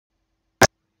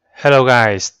Hello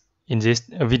guys, in this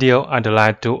video I'd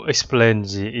like to explain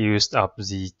the use of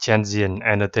the transient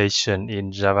annotation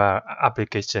in Java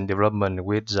application development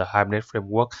with the Hibernate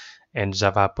framework and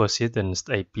Java Persistence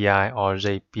API or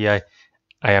JPA.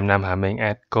 I am Nam Hà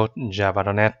at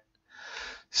codejava.net.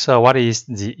 So what is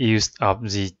the use of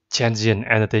the transient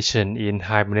annotation in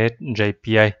Hibernate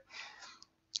JPA?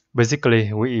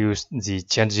 Basically, we use the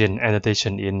transient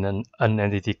annotation in an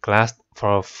entity class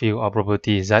for a few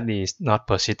properties that is not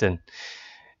persistent.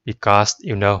 Because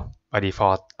by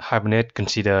default, Hibernate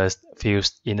considers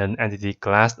fields in an entity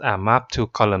class are mapped to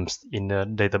columns in the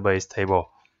database table.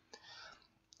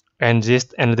 And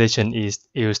this annotation is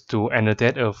used to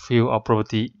annotate a field or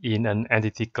property in an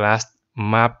entity class,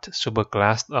 mapped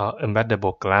superclass, or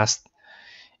embeddable class.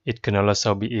 It can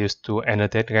also be used to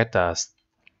annotate getters.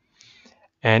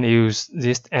 And use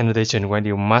this annotation when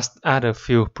you must add a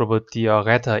field, property, or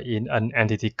getter in an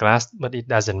entity class, but it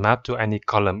doesn't map to any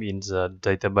column in the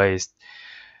database.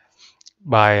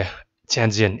 By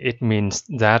transient, it means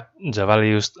that the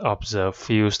values of the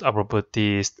fields or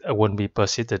properties won't be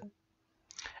persisted,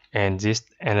 and this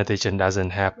annotation doesn't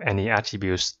have any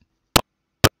attributes.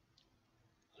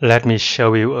 Let me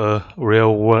show you a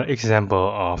real-world example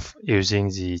of using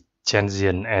the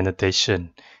transient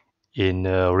annotation in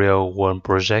a real-world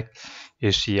project.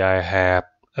 You see, I have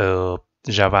a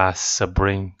Java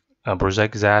Spring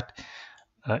project that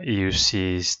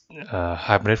uses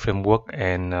Hibernate framework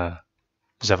and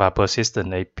Java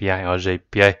Persistent API or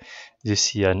JPA.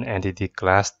 This is an entity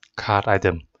class card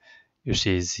item. You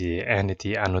see the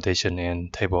entity annotation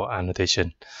and table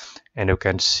annotation, and you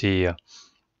can see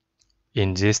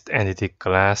in this entity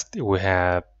class we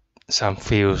have some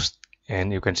fields,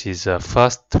 and you can see the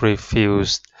first three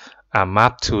fields are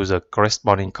mapped to the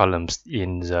corresponding columns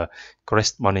in the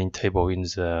corresponding table in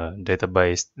the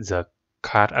database, the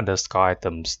card underscore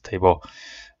items table.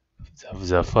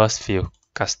 The first field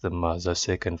customer, the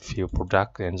second field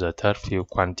product, and the third field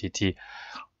quantity.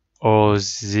 All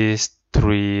these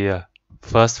three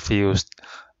first fields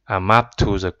are mapped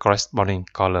to the corresponding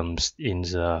columns in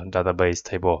the database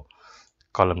table.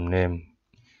 Column name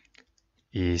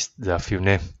is the field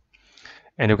name,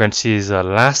 and you can see the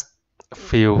last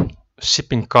field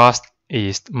shipping cost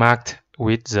is marked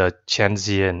with the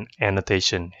transient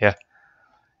annotation here.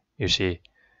 You see,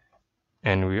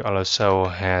 and we also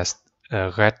has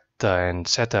a getter and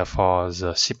setter for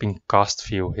the shipping cost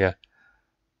field here.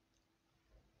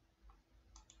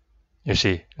 You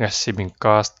see, that shipping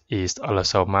cost is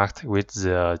also marked with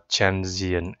the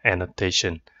transient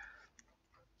annotation.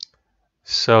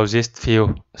 So this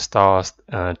field stores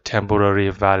a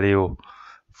temporary value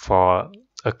for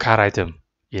a cart item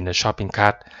in a shopping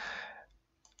cart.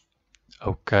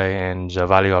 Okay, and the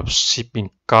value of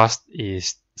shipping cost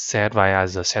is set via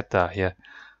the setter here.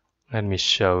 Let me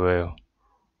show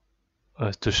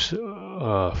you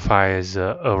to find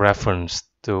a reference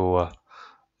to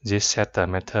this setter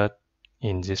method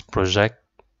in this project.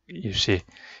 You see,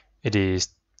 it is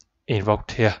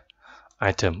invoked here,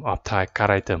 item of type cart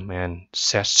item and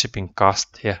set shipping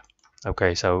cost here.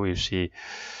 Okay, so you see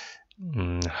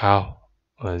how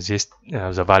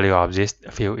the value of this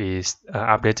field is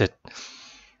updated,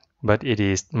 but it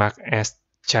is marked as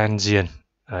transient.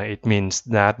 It means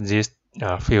that this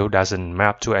field doesn't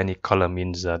map to any column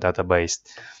in the database.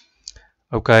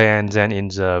 Okay, and then in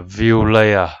the view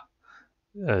layer,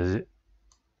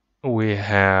 we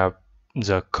have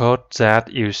the code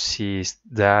that you see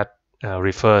that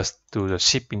refers to the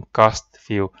shipping cost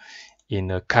field in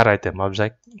the cart item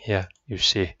object. Here you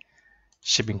see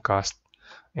shipping cost,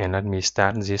 and let me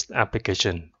start this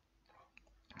application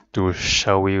to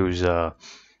show you the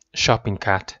shopping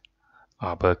cart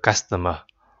of a customer.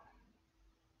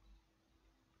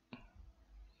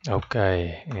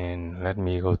 Okay, and let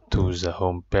me go to the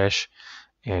home page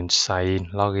and sign in,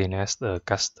 log in as a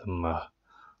customer.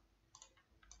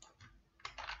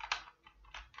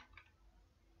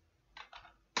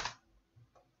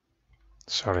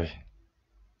 Sorry.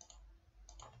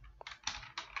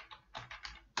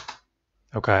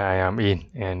 Okay, I am in,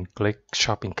 and click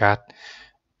shopping cart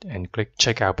and click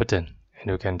checkout button, and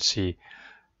you can see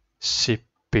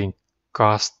shipping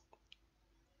cost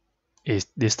is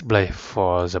displayed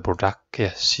for the product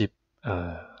here, ship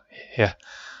here.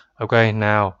 Okay,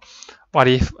 now what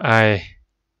if I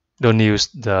don't use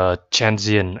the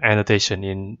transient annotation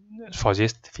in for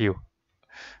this field?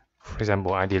 For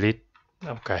example, I delete.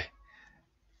 Okay,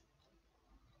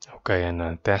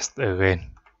 and test again.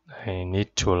 I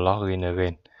need to log in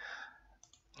again.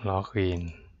 Log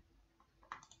in.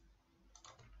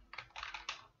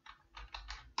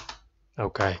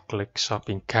 Okay, click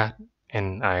shopping cart,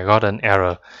 and I got an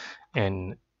error,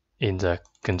 and in the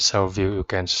console view, you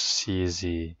can see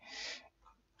the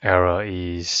error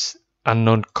is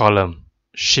unknown column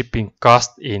shipping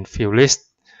cost in field list.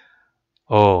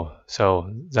 Oh,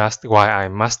 so that's why I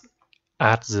must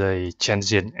add the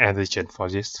transient annotation for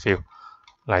this field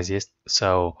like this.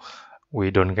 So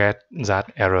we don't get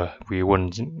that error. We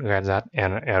won't get that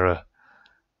error.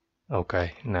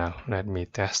 Okay, now let me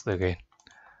test again.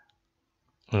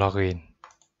 Login.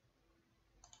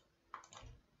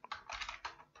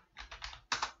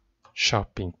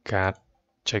 Shopping cart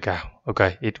checkout.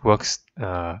 Okay, it works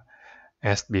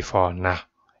as before. Now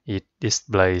it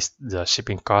displays the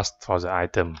shipping cost for the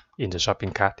item in the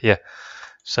shopping cart here.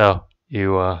 So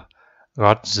you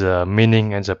got the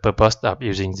meaning and the purpose of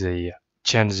using the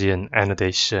transient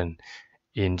annotation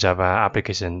in Java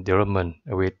application development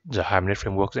with the Hibernate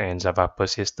framework and Java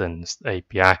persistence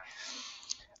API.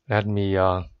 Let me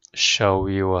show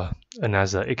you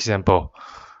another example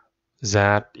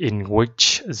that in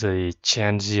which the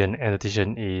transient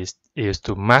annotation is used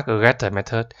to mark a getter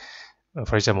method.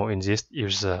 For example, in this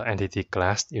user entity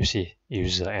class, you see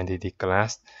user entity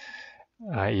class,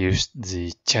 I used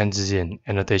the transient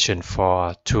annotation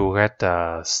for two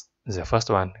getters. The first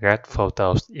one get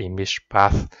photos image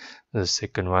path, the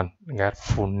second one get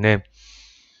full name.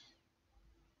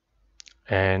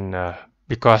 And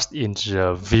because in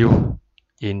the view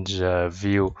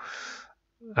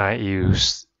I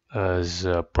use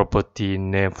the property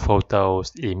name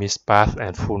photos image path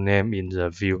and full name in the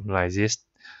view like this.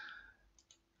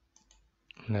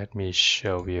 Let me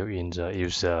show you in the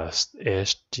user's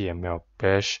HTML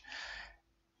page.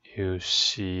 You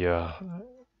see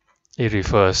it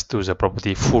refers to the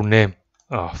property full name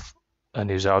of a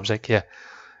user object here.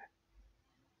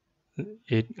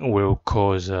 It will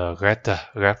call the getter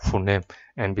get full name,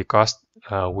 and because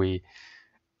we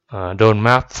don't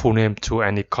map full name to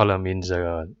any column in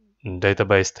the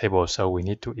database table, so we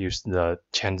need to use the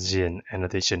transient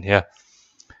annotation here.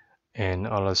 And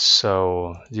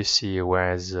also you see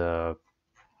where the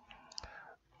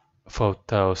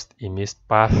photos image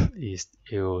path is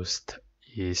used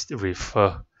is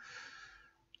refer.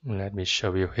 Let me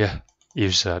show you here.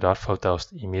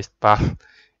 User.photos image path,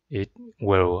 it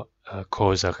will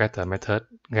call the getter method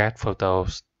get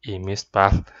photos image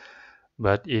path,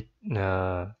 but it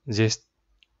this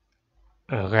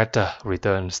getter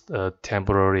returns a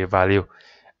temporary value.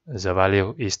 The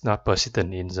value is not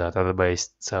persistent in the database,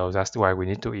 so that's why we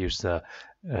need to use the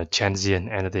transient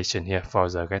annotation here for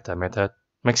the getter method.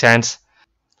 Make sense?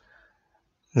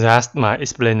 That's my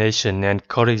explanation and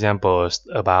code examples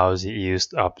about the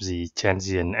use of the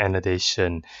transient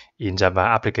annotation in Java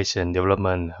application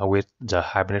development with the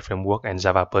Hibernate framework and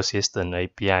Java persistent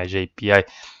API JPA.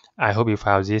 I hope you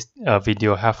found this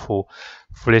video helpful.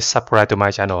 Please subscribe to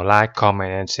my channel, like,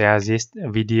 comment, and share this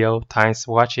video. Thanks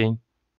for watching.